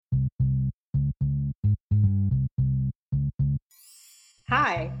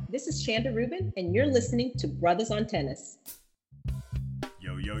Hi, this is Shanda Rubin, and you're listening to Brothers on Tennis.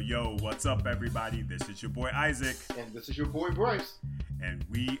 Yo, yo, yo, what's up, everybody? This is your boy Isaac. And this is your boy Bryce. And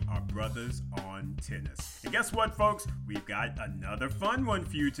we are Brothers on Tennis. And guess what, folks? We've got another fun one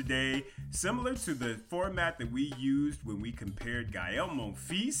for you today. Similar to the format that we used when we compared Gael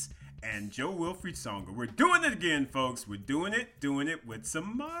Monfils and Jo-Wilfried Tsonga. We're doing it again, folks. We're doing it with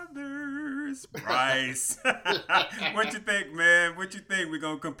some mothers. Bryce. What you think, man? What you think? We're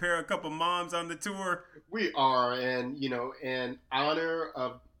going to compare a couple moms on the tour? We are, and, in honor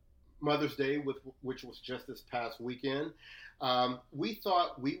of Mother's Day, which was just this past weekend, we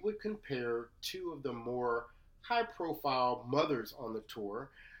thought we would compare two of the more high-profile mothers on the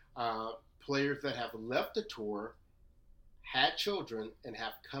tour, players that have left the tour, had children, and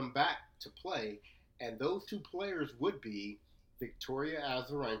have come back to play. And those two players would be Victoria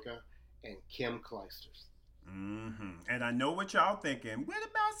Azarenka and Kim Clijsters. Mm-hmm. And I know what y'all thinking. What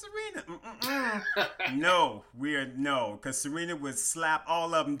about Serena? No, because Serena would slap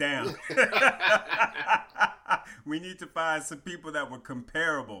all of them down. We need to find some people that were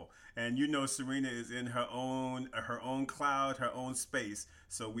comparable. And Serena is in her own cloud, her own space.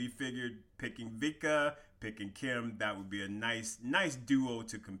 So we figured picking Vika, picking Kim, that would be a nice duo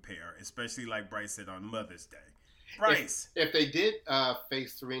to compare, especially like Bryce said on Mother's Day. Bryce. If they did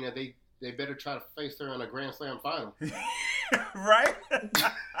face Serena, they better try to face her in a Grand Slam final. Right?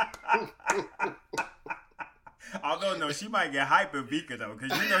 Although, no, she might get hyped with Vika, though,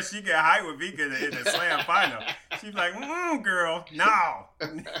 because she get hyped with Vika in the slam final. She's like, girl, no.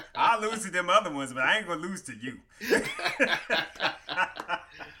 I'll lose to them other ones, but I ain't going to lose to you.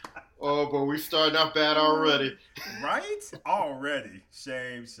 Oh, but we starting off bad already. Right? Already.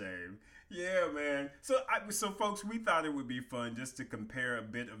 Shame. Yeah, man. So folks, we thought it would be fun just to compare a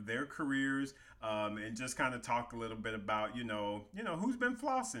bit of their careers, and just kind of talk a little bit about, who's been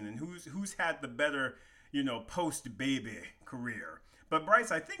flossing and who's had the better, post-baby career. But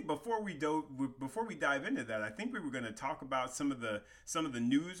Bryce, I think before we dive into that, I think we were going to talk about some of the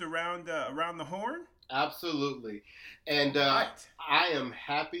news around the Horn. Absolutely. And right. I am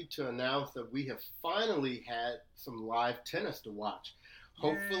happy to announce that we have finally had some live tennis to watch.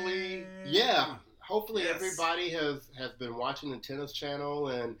 Hopefully, Hopefully yes. Everybody has been watching the Tennis Channel,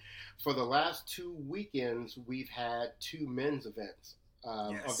 and for the last 2 weekends, we've had 2 men's events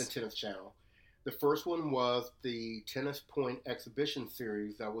of the Tennis Channel. The first one was the Tennis Point Exhibition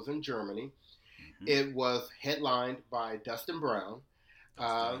Series that was in Germany. Mm-hmm. It was headlined by Dustin Brown.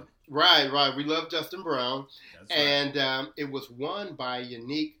 Right. We love Dustin Brown. That's and right. It was won by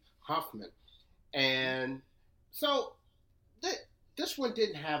Yannick Hoffman. And so this one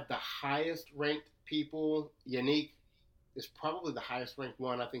didn't have the highest ranked people. Yannick is probably the highest ranked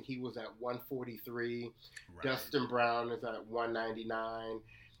one. I think he was at 143. Right. Dustin Brown is at 199.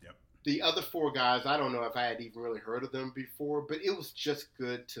 Yep. The other 4 guys, I don't know if I had even really heard of them before, but it was just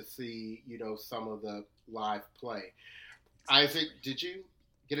good to see, some of the live play. Isaac, did you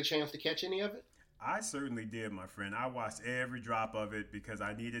get a chance to catch any of it? I certainly did, my friend. I watched every drop of it because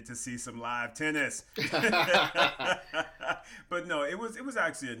I needed to see some live tennis. But no, it was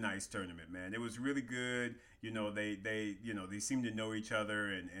actually a nice tournament, man. It was really good. They seemed to know each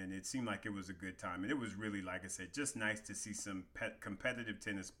other, and it seemed like it was a good time. And it was really, like I said, just nice to see some competitive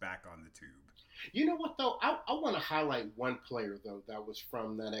tennis back on the tube. You know what, though? I want to highlight one player, though, that was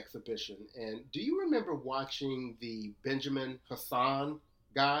from that exhibition. And do you remember watching the Benjamin Hassan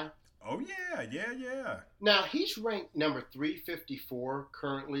guy? Oh, yeah. Now, he's ranked number 354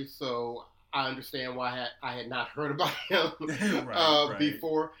 currently, so I understand why I had not heard about him right.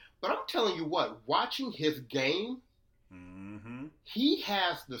 before. But I'm telling you what, watching his game, mm-hmm. he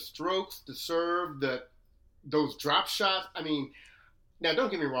has the strokes, the serve, those drop shots. I mean, now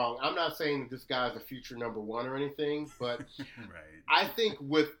don't get me wrong, I'm not saying that this guy's a future number 1 or anything, but right. I think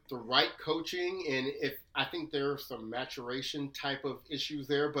with the right coaching, and I think there are some maturation type of issues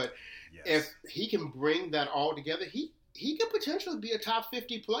there, but if he can bring that all together, he could potentially be a top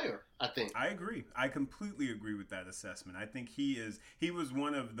 50 player, I think. I agree. I completely agree with that assessment. I think he was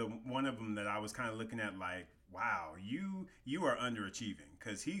one of them that I was kind of looking at like, wow, you are underachieving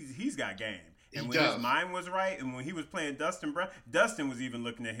because he's got game. And when his mind was right, and when he was playing Dustin Brown, Dustin was even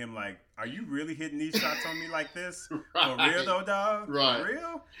looking at him like, are you really hitting these shots on me like this? Right. For real, though, dog? Right. For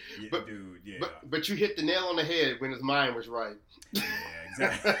real? Yeah, dude, yeah. But you hit the nail on the head when his mind was right. Yeah,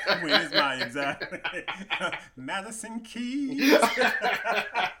 exactly. When his mind, exactly. Madison Keys.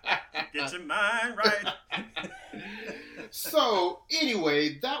 Get your mind right. So,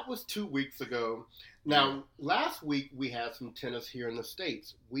 anyway, that was 2 weeks ago. Now, last week we had some tennis here in the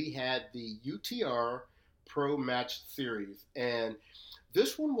States. We had the UTR Pro Match Series, and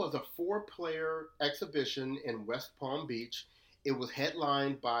This one was a 4-player exhibition in West Palm Beach. It was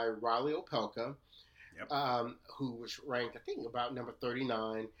headlined by Riley Opelka, who was ranked, I think, about number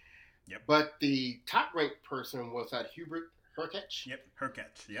 39. Yep. But the top-ranked person was that Hubert Hurkacz.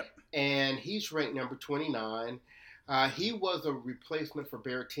 Hurkacz. And he's ranked number 29. He was a replacement for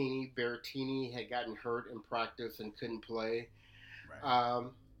Berrettini. Berrettini had gotten hurt in practice and couldn't play. Right.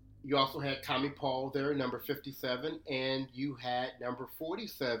 You also had Tommy Paul there, number 57, and you had number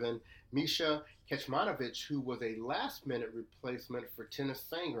 47, Misha Kecmanovic, who was a last-minute replacement for Tennis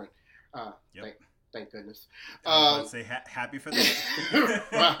Sangren. Thank goodness. I say happy for that.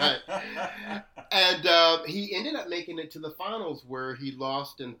 Right. And he ended up making it to the finals where he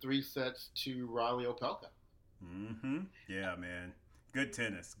lost in 3 sets to Riley Opelka. Mm-hmm. Yeah, man. Good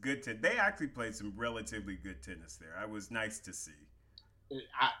tennis. They actually played some relatively good tennis there. It was nice to see.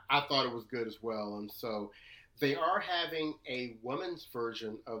 I thought it was good as well. And so they are having a women's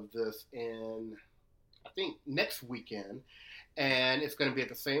version of this in, I think, next weekend. And it's going to be at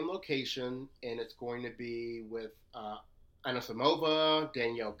the same location. And it's going to be with Anna Samova,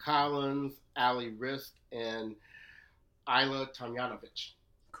 Danielle Collins, Ali Risk, and Ayla Tomljanovic.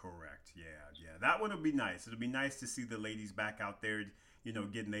 Correct. Yeah. That one will be nice. It'll be nice to see the ladies back out there,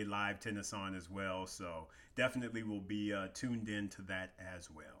 getting their live tennis on as well. So definitely will be tuned in to that as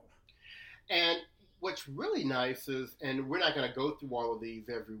well. And what's really nice is, and we're not going to go through all of these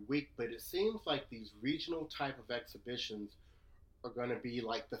every week, but it seems like these regional type of exhibitions are going to be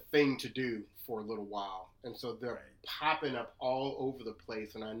like the thing to do for a little while. And so they're popping up all over the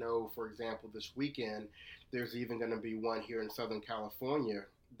place. And I know, for example, this weekend, there's even going to be one here in Southern California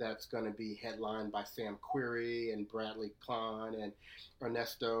that's going to be headlined by Sam Querrey and Bradley Klein and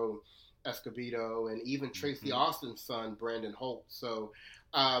Ernesto Escobedo and even Tracy Austin's son, Brandon Holt. So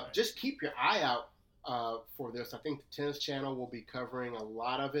just keep your eye out for this. I think the Tennis Channel will be covering a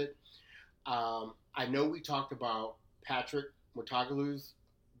lot of it. I know we talked about Patrick Mouratoglou's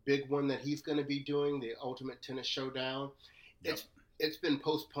big one that he's going to be doing, the Ultimate Tennis Showdown. It's been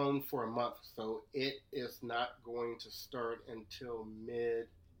postponed for a month, so it is not going to start until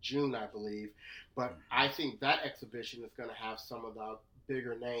mid-June, I believe. But I think that exhibition is going to have some of the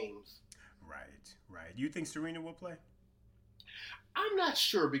bigger names. Right. You think Serena will play? I'm not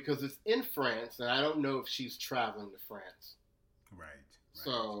sure because it's in France, and I don't know if she's traveling to France. Right.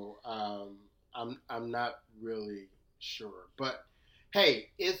 So I'm not really sure. But hey,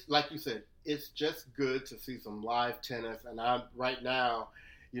 it's like you said, it's just good to see some live tennis. And I'm right now,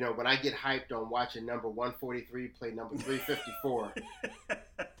 when I get hyped on watching number 143 play number 354.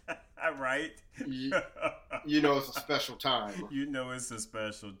 Right. It's a special time. It's a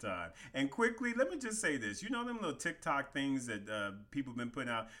special time. And quickly, let me just say this. Them little TikTok things that people have been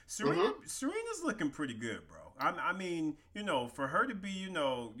putting out. Serena's looking pretty good, bro. I mean, for her to be,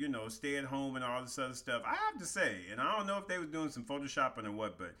 stay at home and all this other stuff, I have to say, and I don't know if they was doing some photoshopping or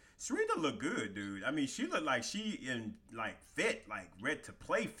what, but Serena looked good, dude. I mean, she looked like she in fit, ready to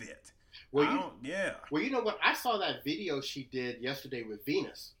play fit. Well, you know what? I saw that video she did yesterday with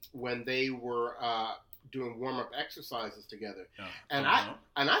Venus when they were doing warm-up exercises together. And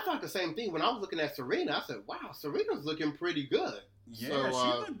I thought the same thing when I was looking at Serena. I said, wow, Serena's looking pretty good. Yeah,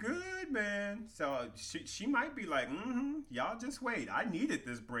 she looked good, man. So she might be like, y'all just wait. I needed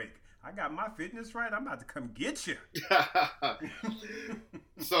this break. I got my fitness right. I'm about to come get you.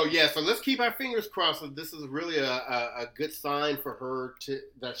 So let's keep our fingers crossed. This is really a good sign for her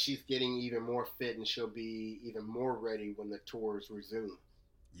that she's getting even more fit and she'll be even more ready when the tours resume.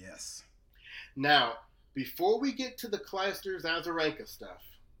 Yes. Now, before we get to the Clijsters Azarenka stuff,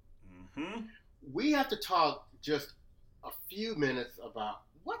 we have to talk just a few minutes about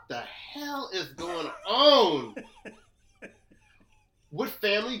what the hell is going on with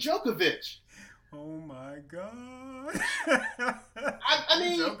family Djokovic. Oh my God. I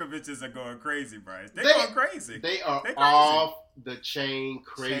mean, Djokovic's are going crazy, Bryce. They're going crazy. They are off the chain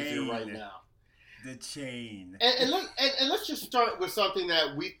crazy right now. The chain. And let's just start with something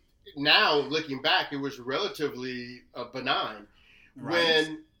that now looking back, it was relatively benign.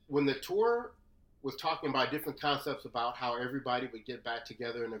 Right. When the tour was talking about different concepts about how everybody would get back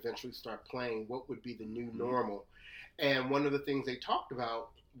together and eventually start playing, what would be the new normal. And one of the things they talked about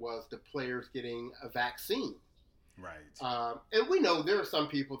was the players getting a vaccine. Right. And we know there are some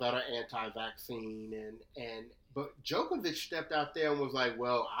people that are anti-vaccine, but Djokovic stepped out there and was like,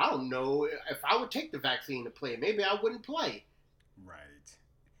 well, I don't know if I would take the vaccine to play. Maybe I wouldn't play. Right.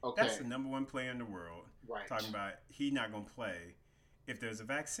 Okay. That's the number one player in the world. Right. Talking about he not going to play if there's a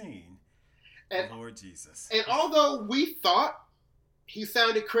vaccine. Lord Jesus. And although we thought he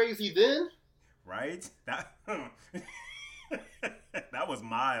sounded crazy then. Right? That was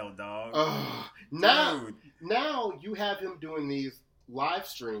mild, dog. Now you have him doing these live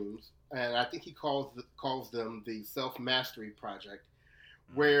streams, and I think he calls them the Self-Mastery Project,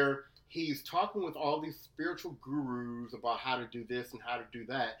 where he's talking with all these spiritual gurus about how to do this and how to do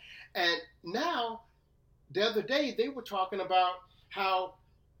that. And now, the other day, they were talking about how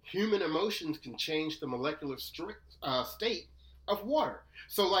human emotions can change the molecular state of water.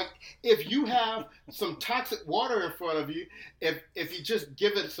 So, like, if you have some toxic water in front of you, if you just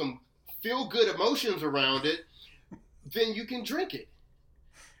give it some feel-good emotions around it, then you can drink it.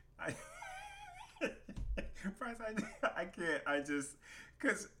 Bryce, I can't.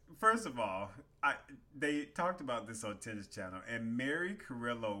 Because first of all, they talked about this on Tennis Channel, and Mary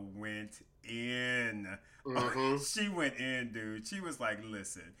Carrillo went in. Mm-hmm. She went in, dude. She was like,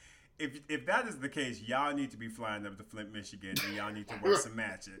 listen, if that is the case, y'all need to be flying up to Flint, Michigan, and y'all need to work some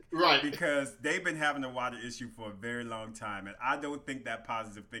magic. Right. Because they've been having a water issue for a very long time, and I don't think that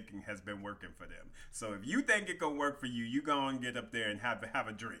positive thinking has been working for them. So if you think it gonna work for you, you go and get up there and have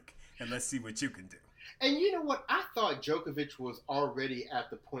a drink, and let's see what you can do. And you know what? I thought Djokovic was already at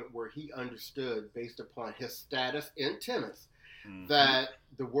the point where he understood, based upon his status in tennis, that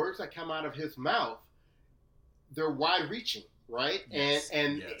the words that come out of his mouth, they're wide-reaching, right? Yes.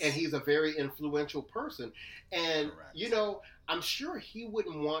 And he's a very influential person. And, you know, I'm sure he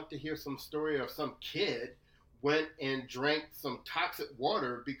wouldn't want to hear some story of some kid went and drank some toxic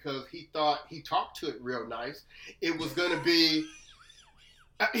water because he thought he talked to it real nice. It was going to be,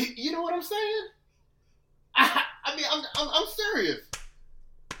 you know what I'm saying? I mean, I'm serious.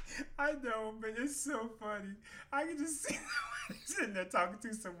 I know, but it's so funny. I can just see him sitting there talking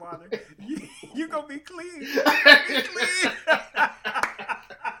to some water. You gonna be clean.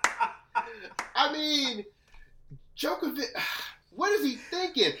 I mean, Djokovic, what is he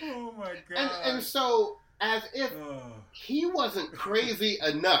thinking? Oh my God. And so, as if he wasn't crazy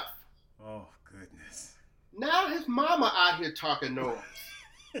enough. Oh, goodness. Now his mama out here talking noise.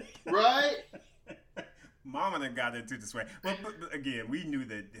 Right? Mama done got into this way. Well, but again, we knew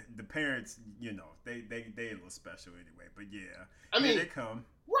that the parents, you know, they a little special anyway. But yeah, I mean, they come.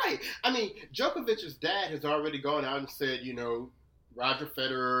 Right. I mean, Djokovic's dad has already gone out and said, you know, Roger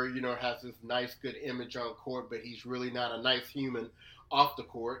Federer, you know, has this nice, good image on court, but he's really not a nice human off the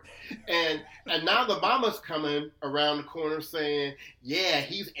court. And now the mama's coming around the corner saying, yeah,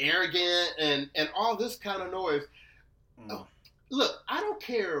 he's arrogant and all this kind of noise. Oh, look, I don't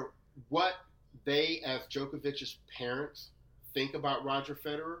care what they, as Djokovic's parents, think about Roger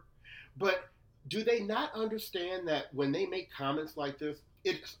Federer, but do they not understand that when they make comments like this,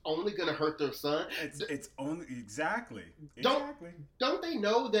 it's only going to hurt their son? It's only exactly. Don't they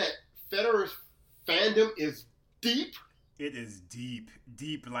know that Federer's fandom is deep? It is deep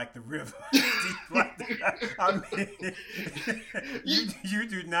like the river. Deep like I mean, you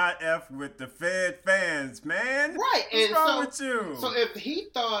do not F with the Fed fans, man. Right. What's wrong with you? So if he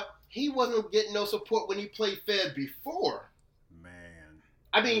thought he wasn't getting no support when he played Fed before, man.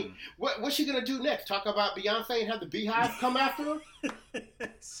 I mean, what's she gonna do next? Talk about Beyonce and have the Beehive come after her?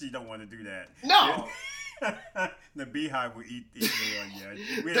 She don't want to do that. No. The Beehive will eat you on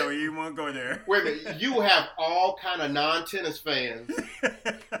you. We don't even want to go there. Wait a minute. You have all kind of non-tennis fans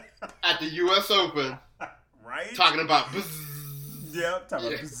at the U.S. Open, right? Talking about. Yep.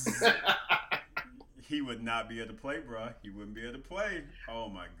 Talking about. He would not be able to play, bro. He wouldn't be able to play. Oh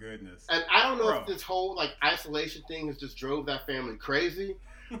my goodness. And I don't know if this whole like isolation thing has just drove that family crazy,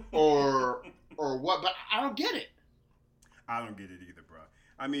 or what. But I don't get it. I don't get it either, bro.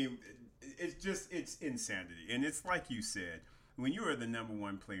 I mean, it's insanity. And it's like you said, when you are the number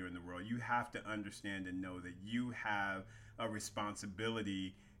one player in the world, you have to understand and know that you have a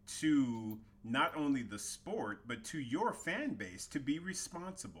responsibility to not only the sport, but to your fan base to be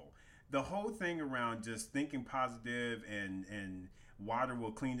responsible. The whole thing around just thinking positive and water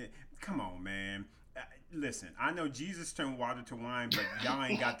will clean it. Come on, man. Listen, I know Jesus turned water to wine, but y'all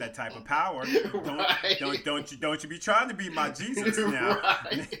ain't got that type of power. Don't you be trying to be my Jesus now.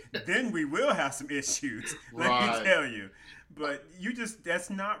 Right. Then we will have some issues. Let me tell you. But that's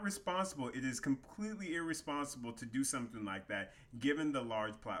not responsible. It is completely irresponsible to do something like that, given the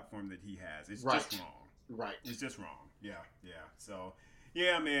large platform that he has. It's just wrong. Right. It's just wrong. Yeah. So.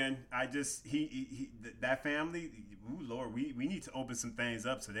 Yeah, man. That family. Ooh, Lord, we need to open some things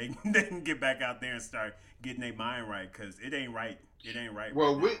up so they can get back out there and start getting their mind right, because it ain't right. It ain't right.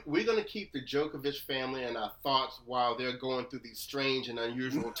 Well, we're gonna keep the Djokovic family in our thoughts while they're going through these strange and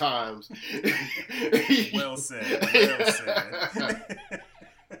unusual times. Well said. Well said.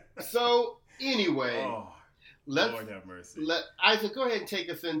 So anyway, Lord have mercy. Isaac, go ahead and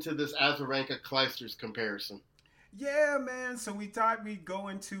take us into this Azarenka Clijsters comparison. Yeah, man. So we thought we'd go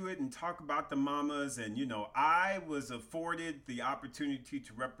into it and talk about the mamas. And, I was afforded the opportunity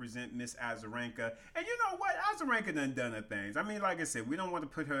to represent Miss Azarenka. And you know what? Azarenka done her things. I mean, like I said, we don't want to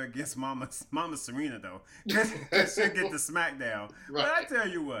put her against Mama Serena, though. Because she'll get the smackdown. Right. But I tell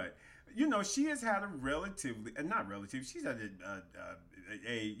you what, she has had a she's had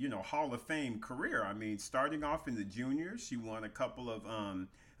a Hall of Fame career. I mean, starting off in the juniors, she won a couple of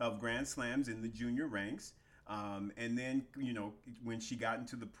Grand Slams in the junior ranks. And then, when she got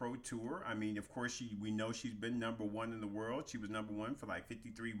into the pro tour, I mean, of course, we know she's been number one in the world. She was number one for like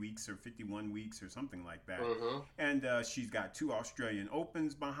 53 weeks or 51 weeks or something like that. Mm-hmm. And she's got 2 Australian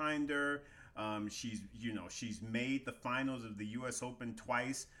Opens behind her. She's made the finals of the U.S. Open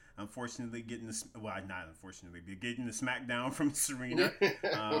twice. Unfortunately, getting the smackdown from Serena.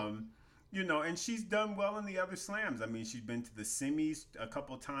 And she's done well in the other slams. I mean, she's been to the semis a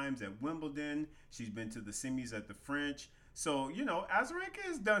couple times at Wimbledon. She's been to the semis at the French. So, Azarenka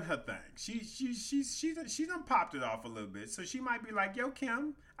has done her thing. She done popped it off a little bit. So she might be like, yo,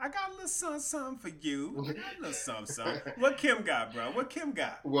 Kim, I got a little something for you. I got a little something. What Kim got, bro? What Kim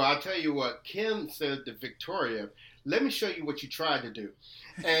got? Well, I'll tell you what. Kim said to Victoria, let me show you what you tried to do.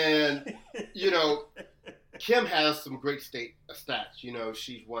 And, Kim has some great stats.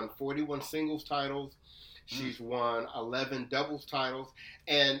 She's won 41 singles titles. She's won 11 doubles titles.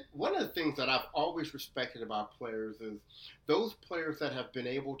 And one of the things that I've always respected about players is those players that have been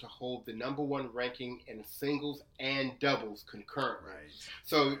able to hold the number one ranking in singles and doubles concurrently. Right.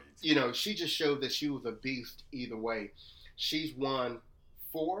 So, she just showed that she was a beast either way. She's won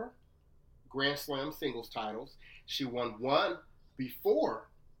 4 Grand Slam singles titles. She won 1 before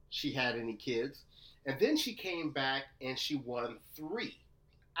she had any kids. And then she came back and she won 3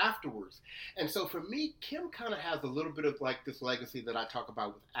 afterwards. And so for me, Kim kind of has a little bit of like this legacy that I talk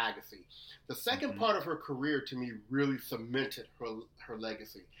about with Agassi. The second part of her career to me really cemented her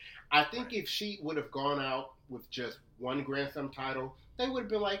legacy. I think if she would have gone out with just 1 Grand Slam title, they would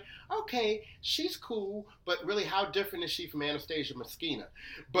have been like, okay, she's cool, but really how different is she from Anastasia Moschina?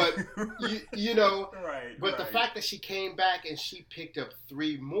 But, the fact that she came back and she picked up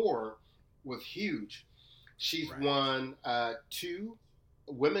 3 more was huge. She's won 2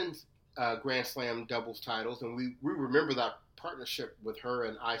 women's Grand Slam doubles titles, and we remember that partnership with her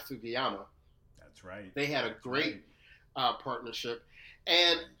and Ai Sugiyama. That's right. They had a great partnership.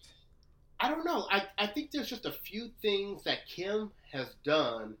 And I don't know. I think there's just a few things that Kim has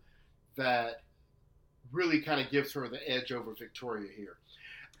done that really kind of gives her the edge over Victoria here.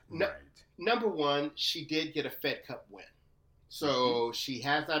 Number one, she did get a Fed Cup win. So she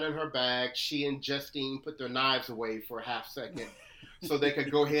has that in her bag. She and Justine put their knives away for a half second so they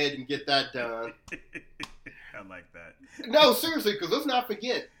could go ahead and get that done. I like that. No, seriously, because let's not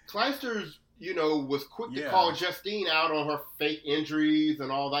forget, Clijsters, was quick to call Justine out on her fake injuries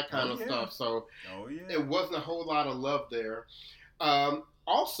and all that kind of stuff. So it wasn't a whole lot of love there.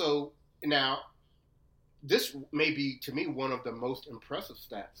 Also, now, this may be, to me, one of the most impressive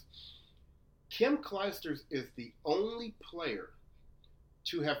stats. Kim Clijsters is the only player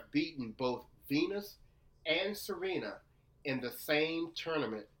to have beaten both Venus and Serena in the same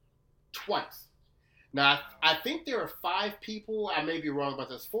tournament twice. Now, I think there are 5 people, I may be wrong about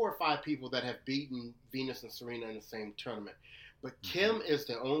this, 4 or 5 people that have beaten Venus and Serena in the same tournament. But Kim is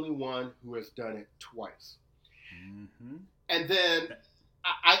the only one who has done it twice. Mm-hmm. And then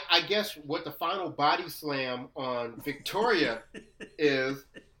I guess what the final body slam on Victoria is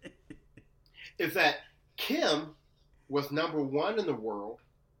that Kim was number 1 in the world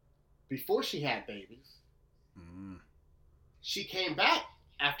before she had babies. Mm. She came back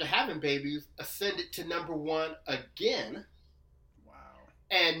after having babies, ascended to number 1 again. Wow.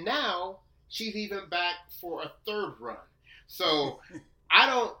 And now she's even back for a 3rd run. So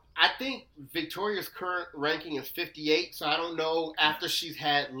I think Victoria's current ranking is 58. So I don't know, after she's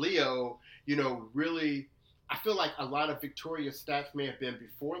had Leo, really, I feel like a lot of Victoria's stats may have been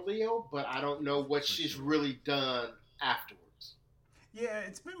before Leo, but I don't know what she's really done afterwards. Yeah,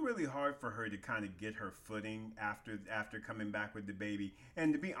 it's been really hard for her to kind of get her footing after coming back with the baby.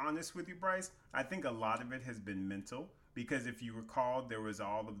 And to be honest with you, Bryce, I think a lot of it has been mental. Because if you recall, there was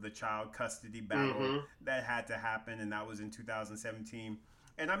all of the child custody battle that had to happen, and that was in 2017.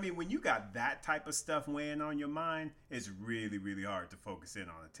 And I mean, when you got that type of stuff weighing on your mind, it's really, really hard to focus in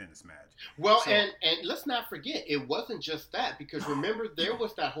on a tennis match. Well, and let's not forget, it wasn't just that, because remember, there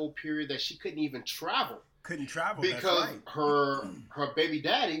was that whole period that she couldn't even travel. Because her baby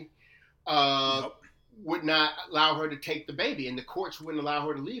daddy would not allow her to take the baby, and the courts wouldn't allow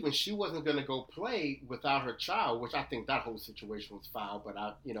her to leave, and she wasn't going to go play without her child, which I think that whole situation was foul, but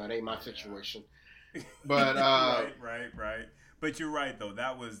it ain't my situation. But right. But you're right though.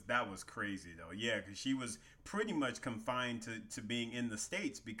 That was crazy though. Yeah, because she was pretty much confined to being in the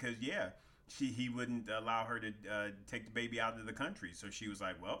States because he wouldn't allow her to take the baby out of the country. So she was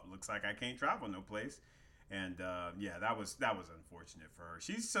like, well, looks like I can't travel no place. And that was unfortunate for her.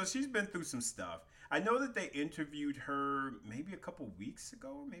 She's been through some stuff. I know that they interviewed her maybe a couple weeks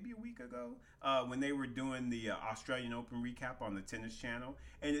ago, maybe a week ago, when they were doing the Australian Open recap on the Tennis Channel,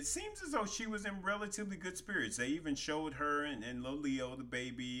 and it seems as though she was in relatively good spirits. They even showed her and little Leo, the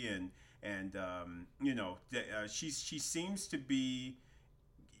baby, and she seems to be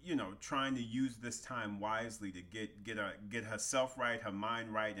trying to use this time wisely to get herself right, her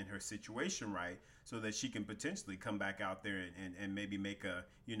mind right, and her situation right, so that she can potentially come back out there and maybe make a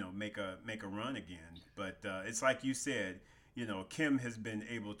run again. But it's like you said, Kim has been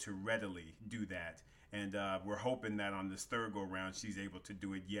able to readily do that. And we're hoping that on this third go round, she's able to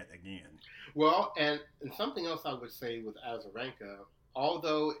do it yet again. Well, and something else I would say with Azarenka,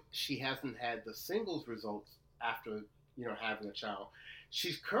 although she hasn't had the singles results after having a child,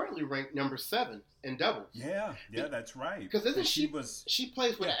 she's currently ranked number 7 in doubles. Yeah, that's right. Because she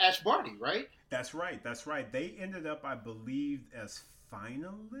plays with Ash Barty, right? That's right. They ended up, I believe, as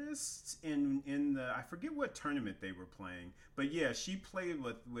finalists in the, I forget what tournament they were playing, but yeah, she played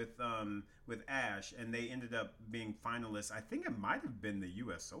with Ash, and they ended up being finalists. I think it might have been the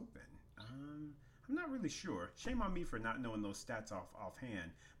U.S. Open. I'm not really sure. Shame on me for not knowing those stats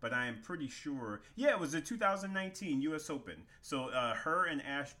offhand, but I am pretty sure. Yeah, it was the 2019 U.S. Open. So her and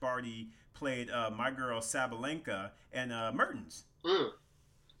Ash Barty played my girl Sabalenka and Mertens.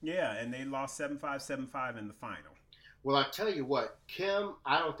 Yeah, and they lost 7-5, 7-5 in the final. Well, I tell you what, Kim,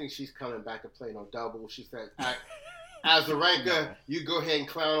 I don't think she's coming back to play no doubles. She said, Azarenka, you go ahead and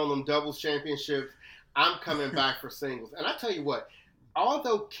clown on them doubles championships. I'm coming back for singles. And I tell you what,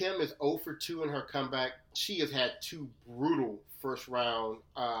 although Kim is 0 for 2 in her comeback, she has had 2 brutal first round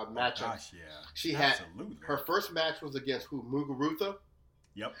matchups. Gosh, yeah. She Absolutely. Her first match was against Muguruza.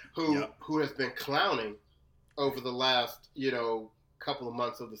 Yep. Who has been clowning over the last, couple of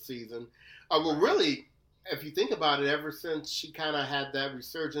months of the season. Well, really, if you think about it, ever since she kind of had that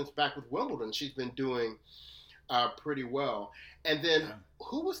resurgence back with Wimbledon, she's been doing pretty well. And then,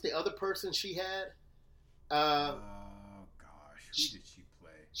 who was the other person she had? Who did she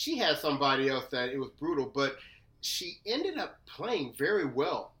play? She had somebody else that it was brutal, but she ended up playing very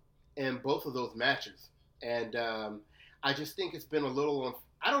well in both of those matches. And I just think it's been a little,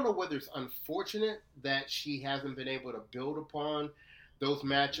 I don't know whether it's unfortunate that she hasn't been able to build upon those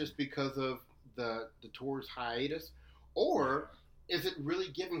matches because of the tour's hiatus, or is it really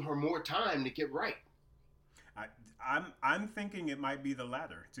giving her more time to get right? I'm thinking it might be the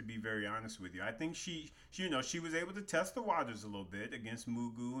latter, to be very honest with you. I think she was able to test the waters a little bit against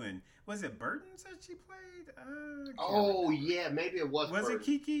Mugu, and was it Burton's that she played? Yeah, maybe it was. Was Burton. It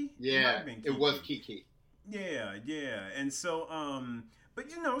Kiki? Yeah, it was Kiki. Yeah, and so but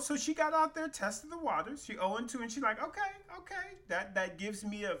so she got out there, tested the waters. She 0-2, and she's like, okay, that gives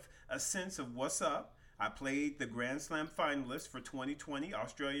me a sense of what's up. I played the Grand Slam finalist for 2020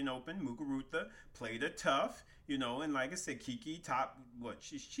 Australian Open, Muguruza, played her tough, and like I said, Kiki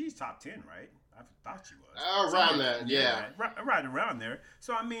she's top 10, right? I thought she was. Around that, yeah. Right around there.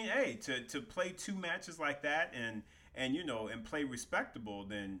 So I mean, hey, to play 2 matches like that and play respectable,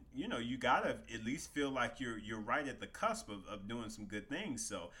 then you gotta at least feel like you're right at the cusp of doing some good things.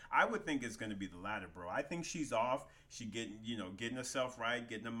 So I would think it's gonna be the latter, bro. I think she's off. She getting herself right,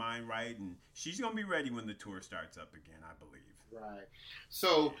 getting her mind right, and she's gonna be ready when the tour starts up again, I believe. Right.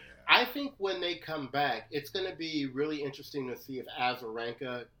 So I think when they come back, it's gonna be really interesting to see if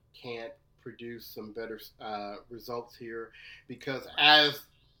Azarenka can't produce some better results here, because as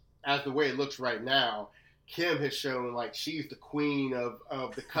the way it looks right now, Kim has shown like she's the queen of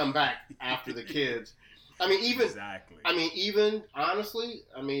the comeback after the kids. Even honestly,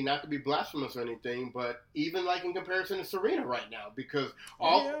 not to be blasphemous or anything, but even like in comparison to Serena right now, because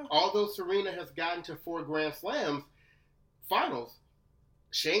although Serena has gotten to 4 Grand Slams finals,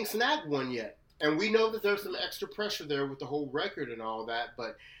 she ain't snagged one yet. And we know that there's some extra pressure there with the whole record and all that,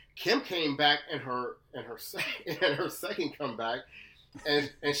 but Kim came back in her second comeback,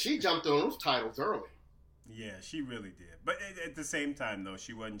 and she jumped on those titles early. Yeah, she really did. But at the same time, though,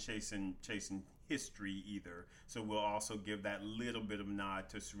 she wasn't chasing history either. So we'll also give that little bit of nod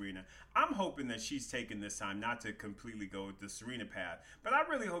to Serena. I'm hoping that she's taking this time not to completely go with the Serena path, but I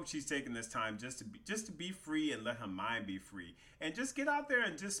really hope she's taking this time just to be free and let her mind be free and just get out there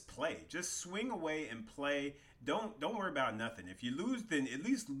and just play. Just swing away and play. Don't worry about nothing. If you lose, then at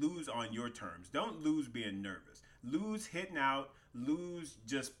least lose on your terms. Don't lose being nervous. Lose hitting out. lose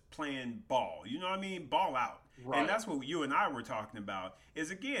just playing ball. You know what I mean? Ball out. Right. And that's what you and I were talking about.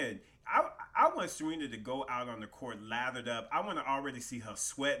 Is again, I want Serena to go out on the court lathered up. I want to already see her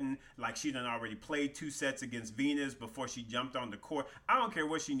sweating like she done already played 2 sets against Venus before she jumped on the court. I don't care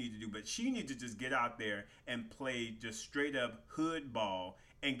what she need to do, but she need to just get out there and play just straight up hood ball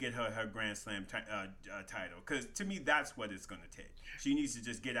and get her Grand Slam title. Because to me, that's what it's going to take. She needs to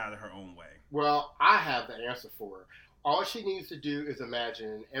just get out of her own way. Well, I have the answer for her. All she needs to do is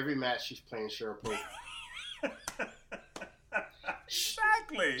imagine every match she's playing Sharapova.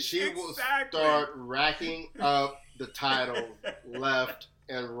 Exactly. She will start racking up the title left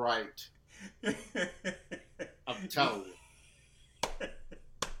and right. I'm telling you.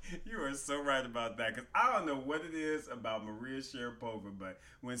 You are so right about that, because I don't know what it is about Maria Sharapova, but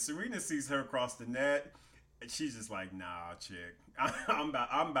when Serena sees her cross the net, she's just like, nah, chick. I'm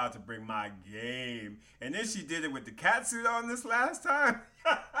about to bring my game. And then she did it with the catsuit on this last time.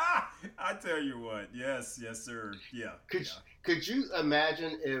 I tell you what. Yes, sir. Yeah. Could you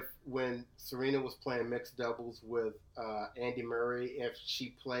imagine if when Serena was playing mixed doubles with Andy Murray, if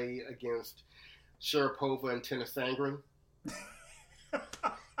she played against Sharapova and Tennis Sangren?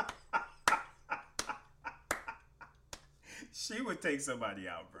 She would take somebody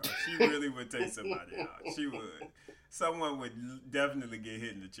out, bro. She really would take somebody out. She would. Someone would definitely get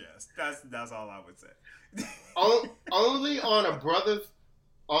hit in the chest. That's all I would say. Only on a Brothers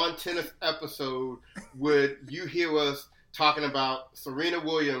on Tennis episode would you hear us talking about Serena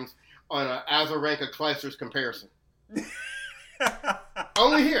Williams on an Azarenka Clijsters comparison.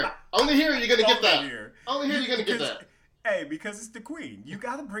 Only here you're gonna get that. Only here you're gonna get that. Hey, because it's the queen. You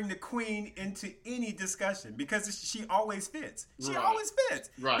got to bring the queen into any discussion because she always fits. She always fits.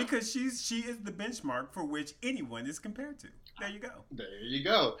 Right. Because she is the benchmark for which anyone is compared to. There you go. There you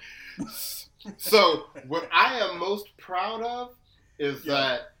go. So what I am most proud of is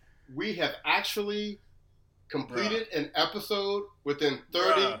that we have actually completed an episode within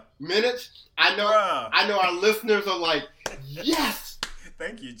 30 minutes. I know our listeners are like, yes.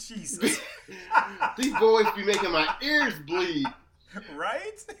 Thank you, Jesus. These boys be making my ears bleed.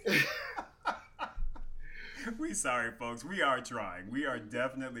 Right? We sorry, folks. We are trying. We are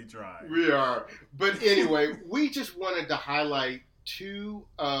definitely trying. We are. But anyway, we just wanted to highlight 2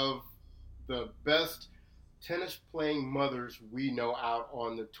 of the best tennis playing mothers we know out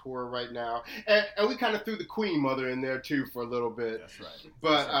on the tour right now. And we kind of threw the queen mother in there too for a little bit. That's right.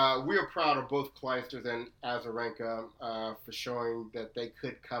 But we are proud of both Clijsters and Azarenka for showing that they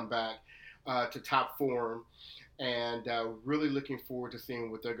could come back to top form, and really looking forward to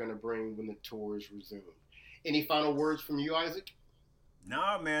seeing what they're going to bring when the tour is resumed. Any final words from you, Isaac?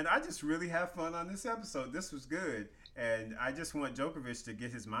 No, man. I just really had fun on this episode. This was good. And I just want Djokovic to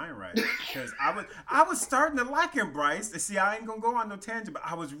get his mind right, because I was starting to like him, Bryce. See, I ain't gonna go on no tangent, but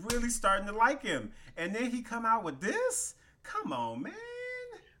I was really starting to like him, and then he come out with this. Come on, man.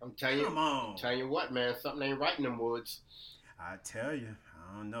 I'm telling you what, man. Something ain't right in them woods. I tell you,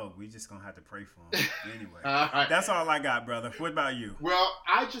 I don't know. We just gonna have to pray for him anyway. All right. That's all I got, brother. What about you? Well,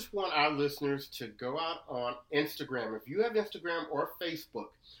 I just want our listeners to go out on Instagram. If you have Instagram or Facebook,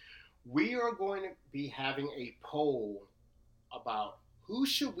 we are going to be having a poll about who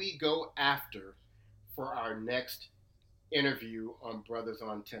should we go after for our next interview on Brothers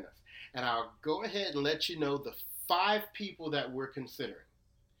on Tennis. And I'll go ahead and let you know the 5 people that we're considering.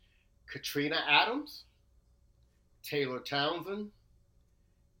 Katrina Adams, Taylor Townsend,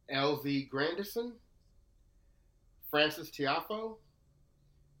 LZ Grandison, Francis Tiafoe,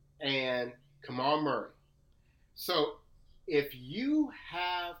 and Kamal Murray. So if you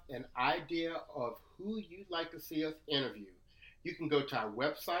have an idea of who you'd like to see us interview, you can go to our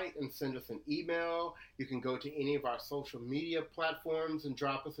website and send us an email. You can go to any of our social media platforms and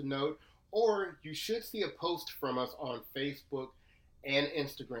drop us a note. Or you should see a post from us on Facebook and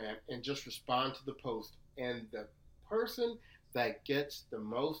Instagram and just respond to the post. And the person that gets the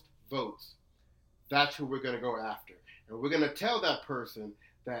most votes, that's who we're going to go after. And we're going to tell that person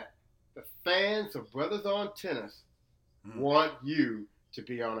that the fans of Brothers on Tennis want you to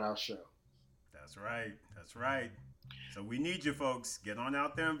be on our show. That's right. That's right. So we need you folks. Get on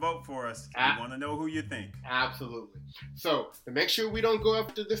out there and vote for us. We want to know who you think. Absolutely. So to make sure we don't go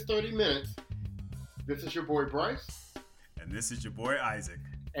up to this 30 minutes, this is your boy Bryce. And this is your boy Isaac.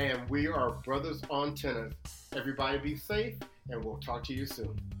 And we are Brothers on Tennis. Everybody be safe, and we'll talk to you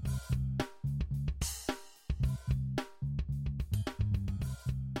soon.